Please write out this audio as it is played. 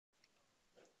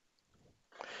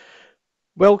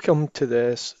Welcome to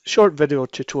this short video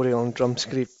tutorial on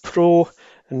DrumScriobhPro.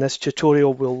 In this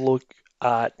tutorial we'll look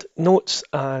at notes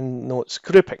and notes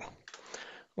grouping.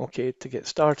 Okay, to get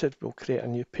started we'll create a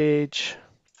new page.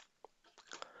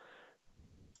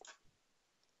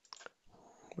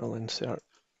 We'll insert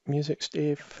music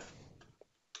stave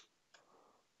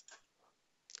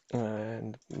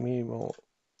and we will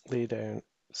lay down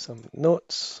some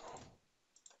notes.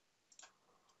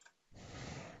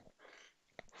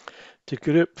 To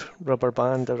group, rubber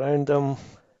band around them.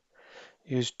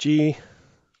 Use G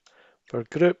for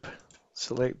group,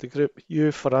 select the group,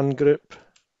 U for ungroup,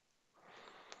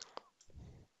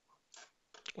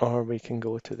 or we can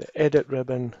go to the edit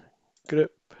ribbon,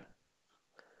 group.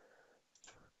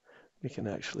 We can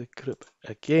actually group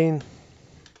again.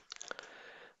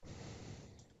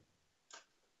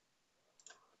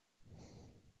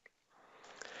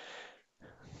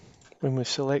 When we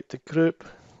select the group,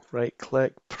 right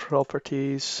click,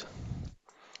 properties,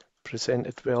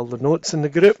 presented with all the notes in the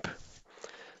group.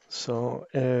 So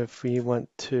if we want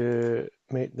to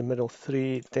make the middle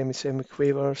three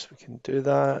demi-semiquavers, we can do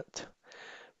that.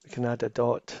 We can add a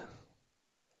dot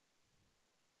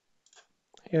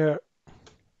here.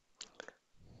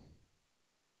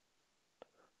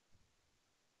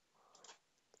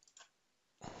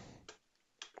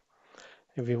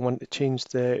 If we want to change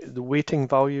the weighting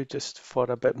value just for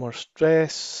a bit more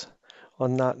stress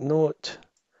on that note,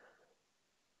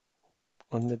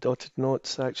 on the dotted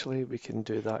notes actually, we can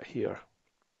do that here.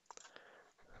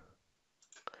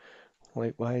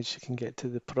 Likewise, you can get to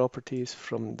the properties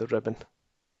from the ribbon.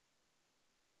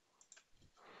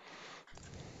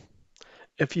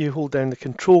 If you hold down the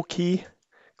Control key,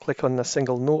 click on the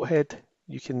single note head,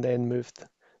 you can then move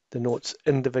the notes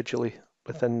individually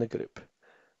within the group.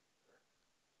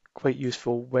 Quite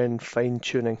useful when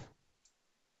fine-tuning.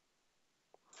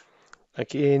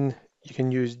 Again, you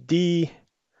can use D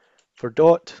for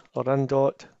dot or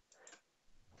undot.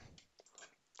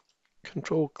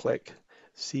 Control click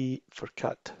C for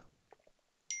cut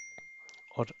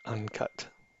or uncut.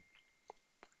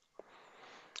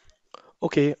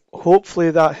 Okay,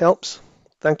 hopefully that helps.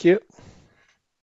 Thank you.